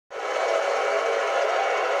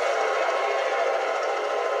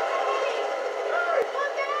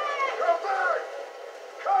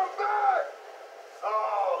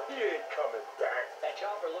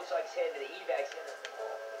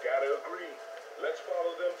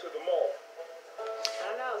to the mall. I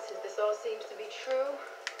don't know, since this all seems to be true,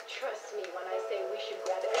 trust me when I say we should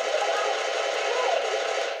grab it.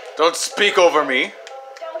 Don't speak over me.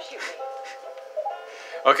 Don't shoot me.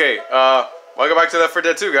 Okay, welcome back to Left 4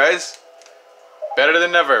 Dead 2, guys. Better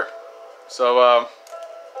than ever. So,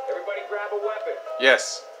 Everybody grab a weapon.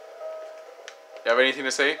 yes. You have anything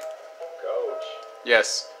to say? Coach.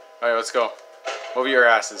 Yes. Alright, let's go. Move your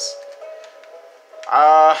asses.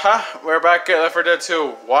 We're back at Left 4 Dead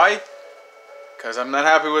 2. Why? Because I'm not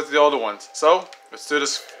happy with the older ones. So, let's do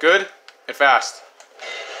this good and fast.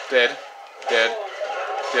 Dead. Dead.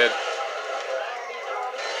 Dead.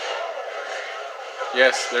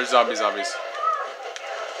 Yes, there's zombies.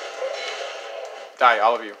 Die,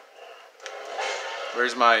 all of you.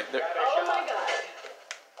 Where's my... There. Oh my god.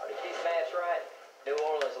 Are the kids' maps right? New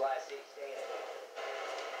Orleans, last city standing.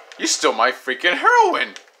 You stole my freaking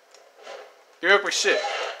heroin! Give me up my shit.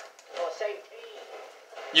 Oh, same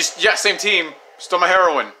team. Yeah, same team. Stole my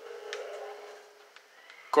heroin.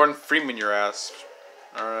 Gordon Freeman, your ass.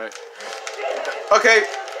 Alright. Okay,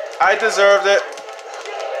 I deserved it.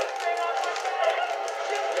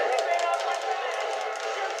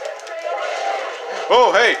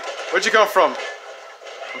 Oh, hey! Where'd you come from?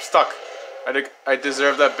 I'm stuck. I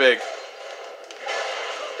deserve that big.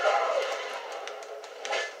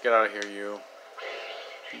 Get out of here, you.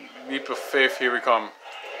 Leap of faith, here we come.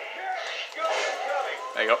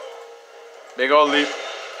 There you go. Big old leap.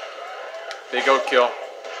 Big old kill.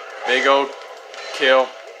 Big old kill.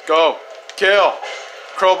 Go! Kill!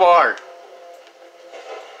 Crowbar!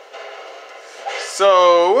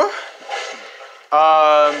 So,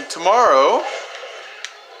 tomorrow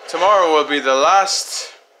will be the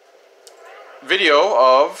last video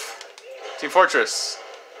of Team Fortress.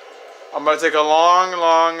 I'm gonna take a long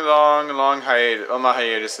hiatus. Well, not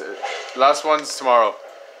hiatus. Last one's tomorrow,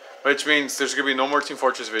 which means there's gonna be no more Team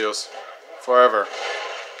Fortress videos forever.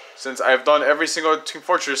 Since I've done every single Team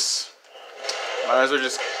Fortress, might as well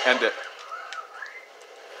just end it.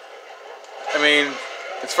 I mean,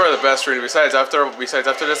 it's for the best, really. Besides after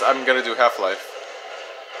this, I'm gonna do Half-Life.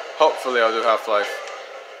 Hopefully, I'll do Half-Life.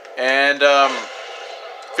 And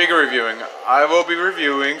figure reviewing. I will be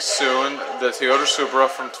reviewing soon the Toyota Supra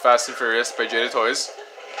from Fast and Furious by Jada Toys.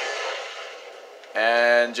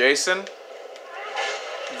 And Jason,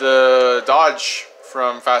 the Dodge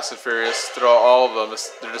from Fast and Furious. They're all of them.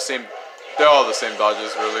 They're the same. They're all the same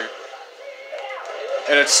Dodges, really.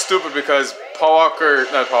 And it's stupid because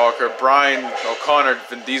Brian O'Connor,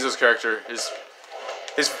 Vin Diesel's character, his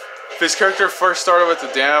character first started with the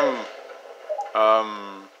damn.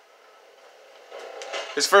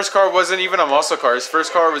 His first car wasn't even a muscle car. His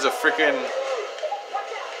first car was a freaking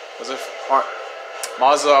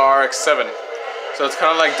Mazda RX-7. So it's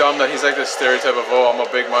kind of like dumb that he's like this stereotype of, oh, I'm a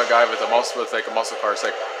big guy with a muscle car. It's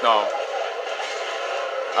like, no.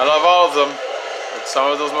 I love all of them, but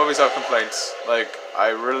some of those movies have complaints. Like, I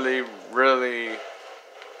really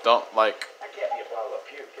don't like. That can't be a bottle of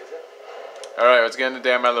puke, is it? All right, let's get in the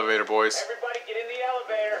damn elevator, boys. Everybody get in the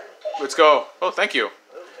elevator. Let's go. Oh, thank you.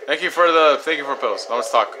 Thank you for pills. Now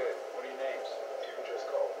let's talk. Good. What are your names? People just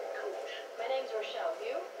call me Coach. My name's Rochelle.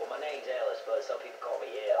 You? Well, my name's Ellis, but some people call me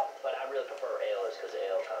Elle. But I really prefer Ellis because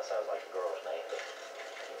Elle kind of sounds like a girl's name. But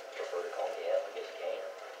if you prefer to call me Elle, I guess you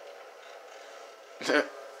can.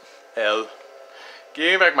 L.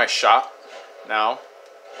 Give me back my shot. Now.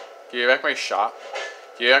 Give me back my shot.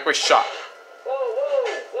 Give me back my shot.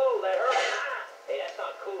 Whoa, that hurt. Hey, that's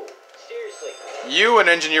not cool. Seriously. You and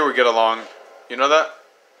Engineer would get along. You know that?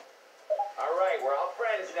 All right, we're all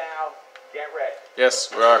friends now. Get ready. Yes,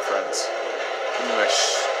 we are friends. Give me my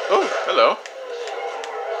oh, hello.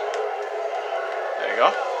 There you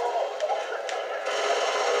go.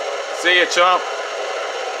 See ya, chump.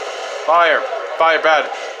 Fire. Fire bad.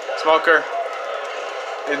 Smoker.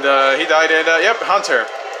 And he died in yep, Hunter.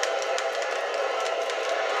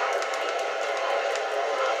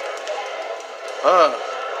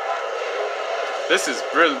 This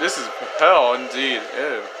is hell indeed.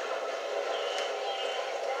 Ew.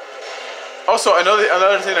 Also,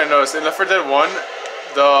 another thing I noticed in Left 4 Dead 1,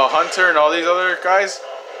 the Hunter and all these other guys,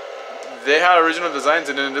 they had original designs,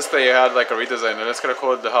 and then this they had like a redesign, and it's kind of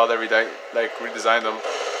cool how they redesigned them.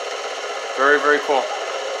 Very, very cool.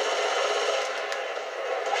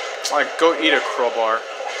 Like, go eat a crowbar.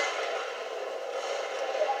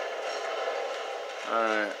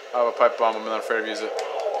 Alright, I have a pipe bomb, I'm not afraid to use it.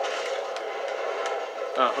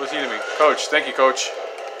 Oh, who's eating me? Coach, thank you, Coach.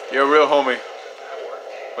 You're a real homie.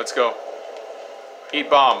 Let's go. Eat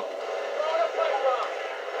bomb.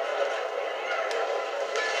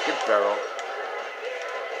 Good barrel.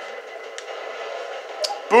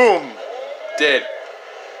 Boom! Dead.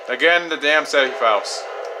 Again, the damn safety files.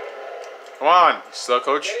 Come on, you slow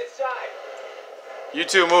coach. Get inside. You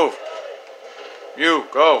two, move. You,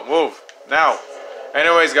 go, move. Now.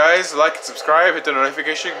 Anyways, guys, like and subscribe, hit the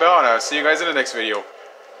notification bell, and I'll see you guys in the next video.